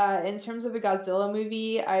 And in terms of a Godzilla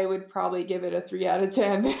movie, I would probably give it a 3 out of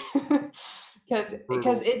 10 because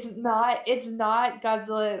Brutal. it's not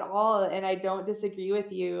Godzilla at all, and I don't disagree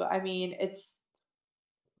with you. I mean, it's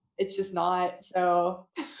just not. So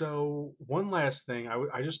So one last thing,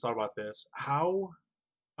 I just thought about this. How,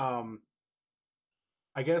 um,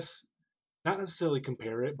 I guess not necessarily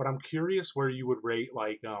compare it, but I'm curious where you would rate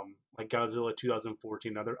like Godzilla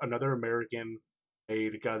 2014, another American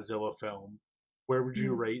made Godzilla film. Where would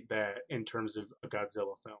you mhm. rate that in terms of a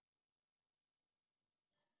Godzilla film?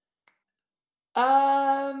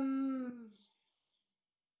 um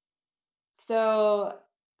so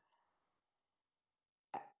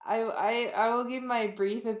I will give my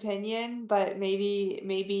brief opinion, but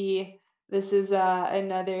maybe this is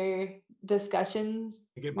another discussion,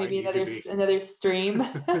 I think it might maybe need to be. another stream.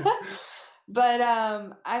 But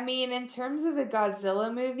I mean, in terms of a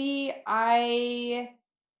Godzilla movie, I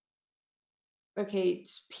okay,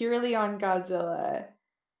 purely on Godzilla,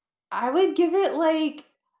 I would give it like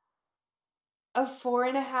a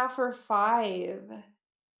 4.5 or 5.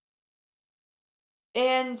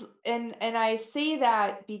 And I say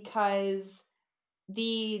that because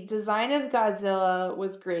the design of Godzilla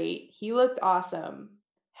was great. He looked awesome.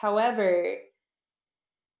 However,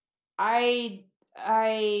 I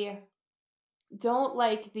don't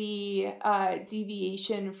like the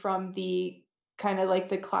deviation from the kind of like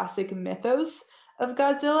the classic mythos of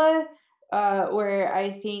Godzilla, where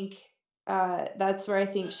I think that's where I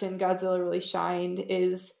think Shin Godzilla really shined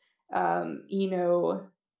is, you know,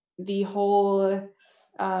 the whole,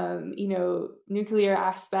 nuclear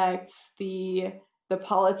aspects, the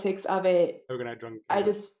politics of it. Coconut Drunk I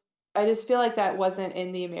Gamer. just I just feel like that wasn't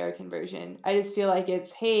in the American version. I just feel like it's,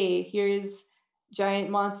 hey, here's giant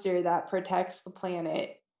monster that protects the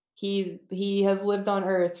planet. He has lived on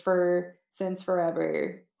Earth for since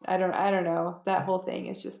forever. I don't know. That whole thing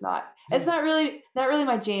is just not, it's Isn't not really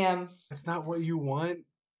my jam. That's not what you want?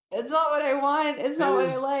 It's not what I want. It's That not what I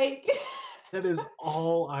is like. that is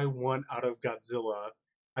all I want out of Godzilla.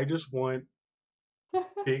 I just want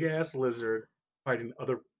big ass lizard fighting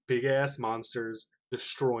other big ass monsters,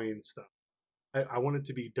 destroying stuff. I want it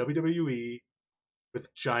to be WWE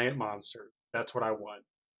with giant monsters. That's what I want.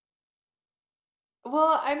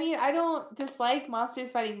 Well, I mean, I don't dislike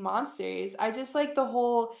monsters fighting monsters. I just like the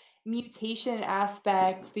whole mutation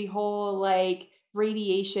aspect, the whole like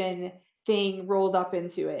radiation thing rolled up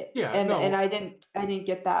into it. Yeah, And no. I didn't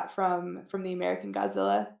get that from the American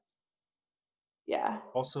Godzilla. Yeah.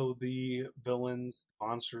 Also, the villains,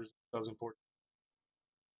 monsters, 2014.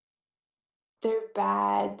 They're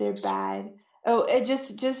bad. They're bad. Oh,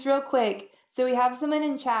 just real quick. So we have someone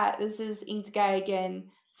in chat. This is Inked Guy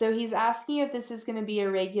again. So he's asking if this is going to be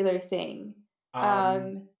a regular thing. Um,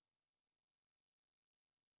 Um,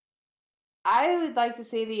 I would like to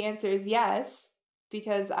say the answer is yes,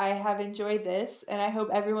 because I have enjoyed this, and I hope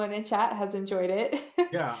everyone in chat has enjoyed it.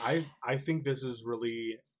 yeah, I think this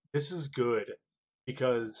is good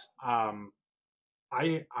because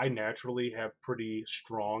I naturally have pretty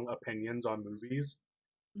strong opinions on movies,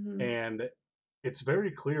 Mhm. and it's very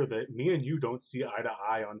clear that me and you don't see eye to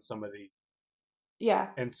eye on some of the,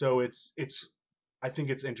 Yeah. and so it's I think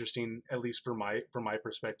it's interesting, at least from my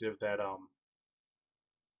perspective, that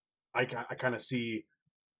I kind of see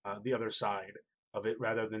the other side of it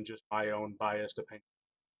rather than just my own biased opinion.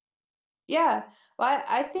 Yeah. Well,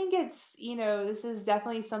 I think it's, this is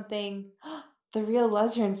definitely something. The real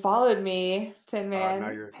Lesbian followed me, Tin Man. Now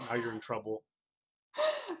you're in trouble.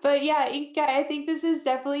 But yeah, Inka, I think this is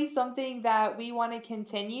definitely something that we want to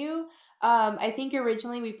continue. I think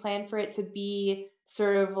originally we planned for it to be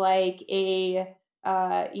sort of like a,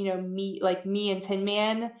 me and Tin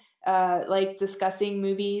Man, like discussing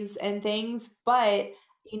movies and things. But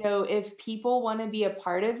if people want to be a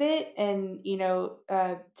part of it, and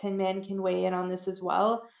Tin Man can weigh in on this as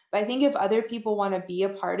well. But I think if other people want to be a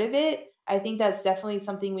part of it, I think that's definitely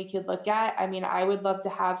something we could look at. I mean, I would love to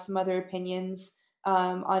have some other opinions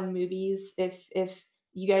on movies. If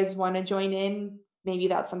you guys want to join in, maybe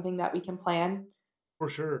that's something that we can plan. For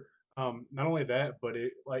sure. Not only that, but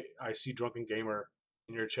it like I see Drunken Gamer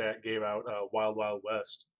in your chat gave out Wild Wild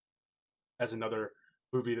West as another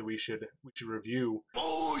movie that we should review.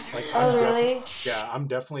 Like Oh, really? I'm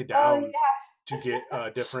definitely Oh, down yeah. to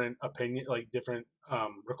get different opinion, like different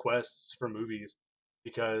requests for movies,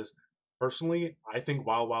 because personally, I think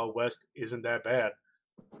Wild Wild West isn't that bad.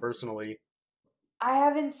 Personally, I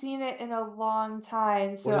haven't seen it in a long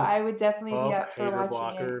time, what so is I would definitely be up, up for Hater watching it.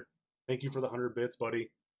 Blocker? Thank you for the 100 bits,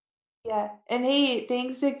 buddy. Yeah. And hey,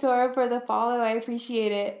 thanks, Victoria, for the follow. I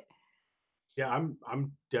appreciate it. Yeah,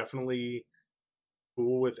 I'm definitely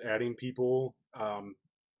cool with adding people.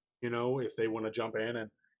 If they want to jump in,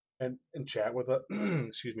 and chat with us.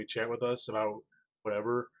 Excuse me, chat with us about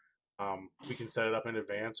whatever. We can set it up in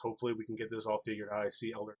advance. Hopefully, we can get this all figured out. I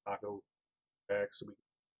see Elder Taco back, so we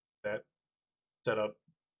can get that set up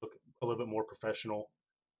look a little bit more professional.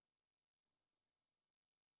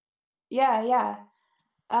 Yeah, yeah.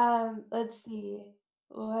 Let's see.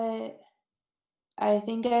 What I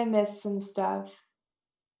think I missed some stuff.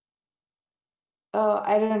 Oh,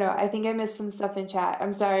 I don't know. I think I missed some stuff in chat.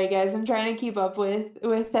 I'm sorry, guys. I'm trying to keep up with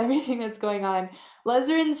everything that's going on.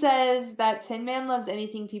 Lezerin says that Tin Man loves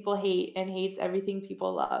anything people hate and hates everything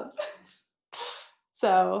people love.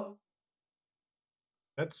 So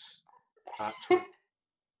That's not true.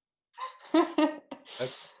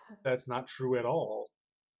 That's that's not true at all.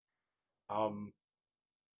 Um,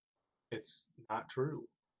 it's not true.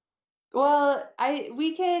 well, I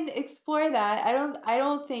we can explore that. I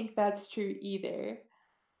don't think that's true either.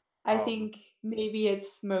 I Um, think maybe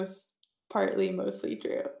it's mostly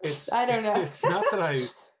true. it's I don't know. it's not that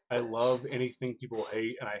I love anything people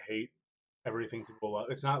hate and I hate everything people love.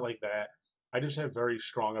 It's not like that. I just have very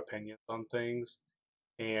strong opinions on things,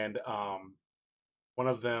 and one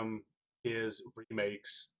of them is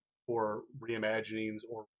remakes or reimaginings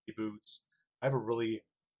or reboots. I have a really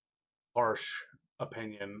harsh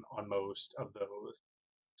opinion on most of those.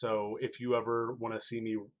 So if you ever want to see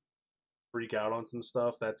me freak out on some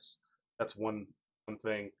stuff, that's one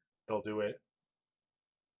thing that'll do it.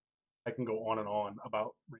 I can go on and on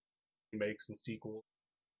about remakes and sequels.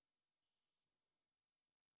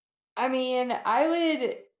 I mean,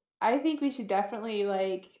 I think we should definitely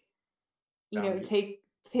like, Down get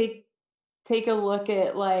take take a look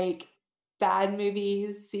at like bad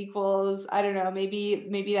movies, sequels. I don't know,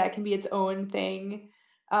 maybe that can be its own thing.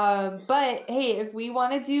 But hey, if we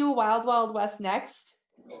want to do Wild Wild West next,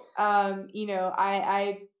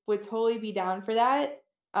 I would totally be down for that.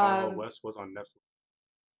 Wild Wild Um, West was on Netflix.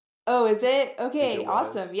 Oh, is it? I think it Okay,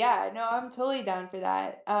 awesome. was. Yeah, no, I'm totally down for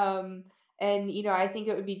that. And I think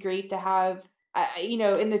it would be great to have,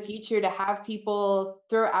 in the future to have people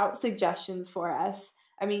throw out suggestions for us.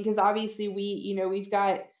 I mean, because obviously we've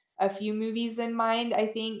got a few movies in mind. I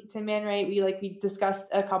think Tin Man, right? We discussed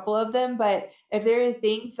a couple of them, but if there are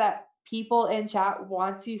things that people in chat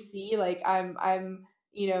want to see, like I'm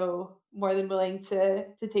more than willing to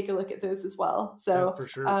take a look at those as well. Yeah, So, for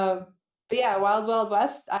sure. um, but yeah, Wild Wild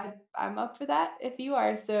West. I'm up for that if you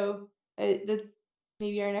are. So that's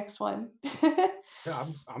maybe our next one. Yeah,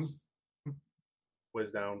 I'm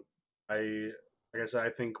was down. I like I said,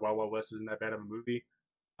 I think Wild Wild West isn't that bad of a movie.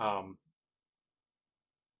 Um,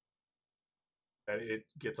 that it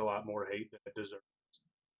gets a lot more hate than it deserves.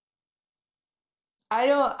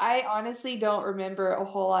 I honestly don't remember a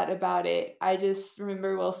whole lot about it. I just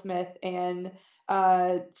remember Will Smith and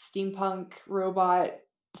steampunk robot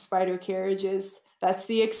spider carriages. That's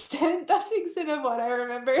the extent of what I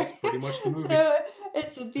remember. That's pretty much the movie. So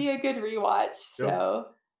it should be a good rewatch. Yep. So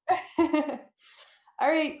all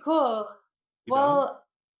right, cool. You done? Well,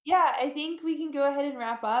 yeah, I think we can go ahead and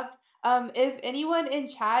wrap up. If anyone in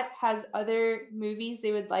chat has other movies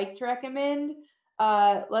they would like to recommend,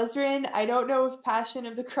 Lesrin, I don't know if Passion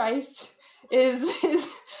of the Christ is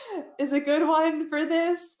is a good one for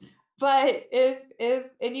this, but if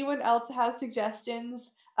anyone else has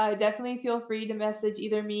suggestions, definitely feel free to message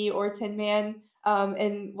either me or Tin Man,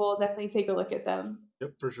 and we'll definitely take a look at them.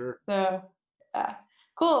 Yep, for sure. So, yeah.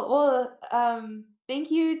 Cool. Well,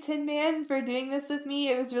 thank you, Tin Man, for doing this with me.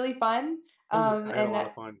 It was really fun. Yeah, I had a And lot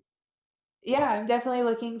of fun. yeah, I'm definitely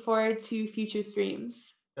looking forward to future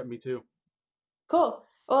streams. Yeah, me too. Cool.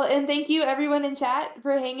 Well, and thank you everyone in chat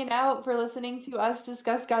for hanging out, for listening to us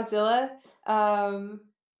discuss Godzilla. Um,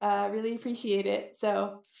 really appreciate it.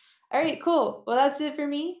 So, all right, cool. Well, that's it for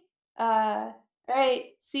me. All right.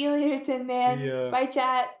 See you later, Tin See, Man. Bye,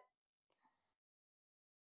 chat.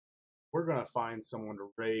 we're gonna find someone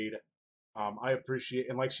to raid. I appreciate,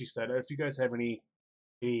 and like she said, if you guys have any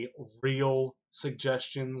real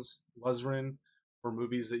suggestions, Lesrin, for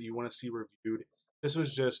movies that you want to see reviewed, this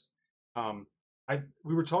was just um, I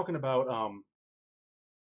we were talking about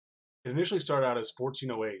it initially started out as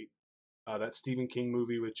 1408, that Stephen King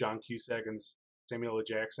movie with John Cusack and Samuel L.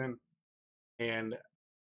 Jackson, and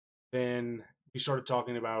then we started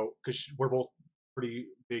talking about because we're both pretty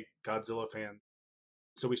big Godzilla fans,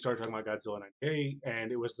 so we started talking about Godzilla '98,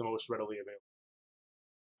 and it was the most readily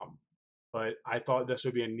available. But I thought this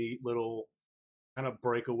would be a neat little kind of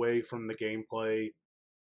break away from the gameplay.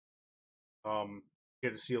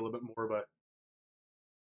 Get to see a little bit more of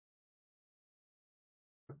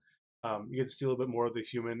you get to see a little bit more of the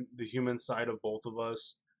human side of both of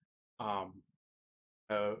us. Um,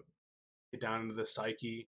 get down into the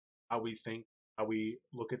psyche, how we think, how we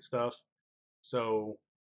look at stuff. So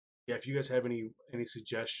yeah, if you guys have any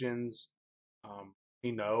suggestions, let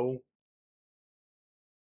me know.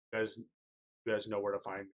 You guys know where to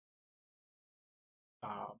find me.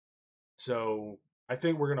 Um, so I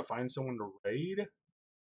think we're gonna find someone to raid.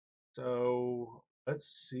 So let's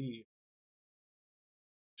see.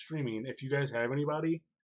 Streaming. If you guys have anybody,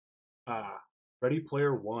 uh, Ready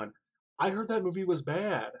Player One. I heard that movie was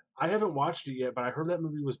bad. I haven't watched it yet, but I heard that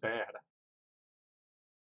movie was bad.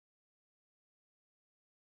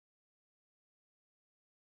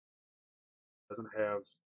 Doesn't have.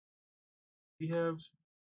 Do you have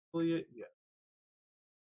affiliate? Yeah.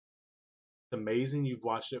 It's amazing. You've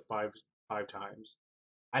watched it five times.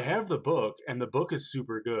 I have the book, and the book is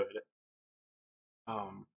super good.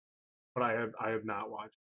 Um, but I have not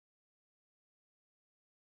watched.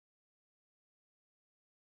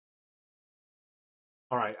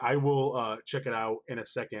 All right, I will check it out in a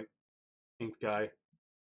second. Ink guy. If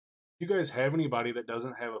you guys have anybody that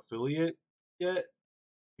doesn't have affiliate yet,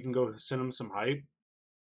 you can go send them some hype.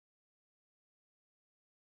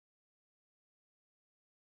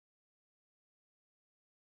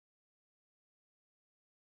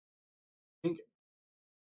 I think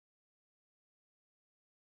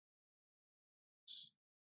it's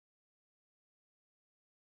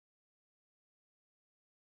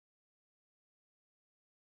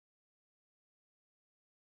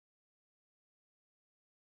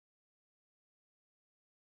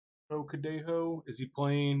Pro Cadejo. Is he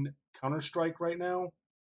playing Counter Strike right now?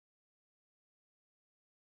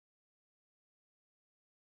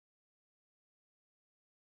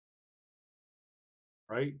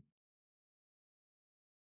 Right?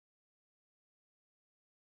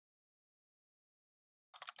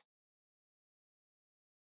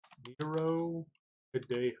 Nero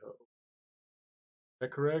Cadejo. Is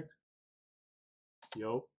that correct?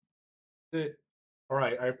 Yup. That's it. All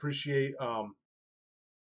right. I appreciate. I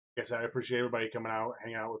guess I appreciate everybody coming out,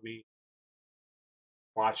 hanging out with me,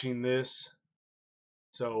 watching this.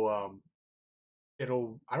 So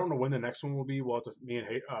it'll. I don't know when the next one will be. We'll have to. Me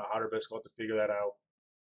and Hotter Biscuit will have to figure that out.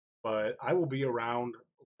 But I will be around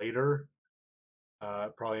later.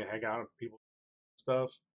 Probably hang out with people and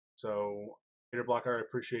stuff. So Hater Blocker, I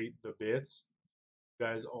appreciate the bits. You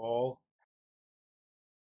guys all.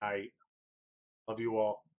 I love you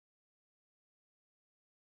all.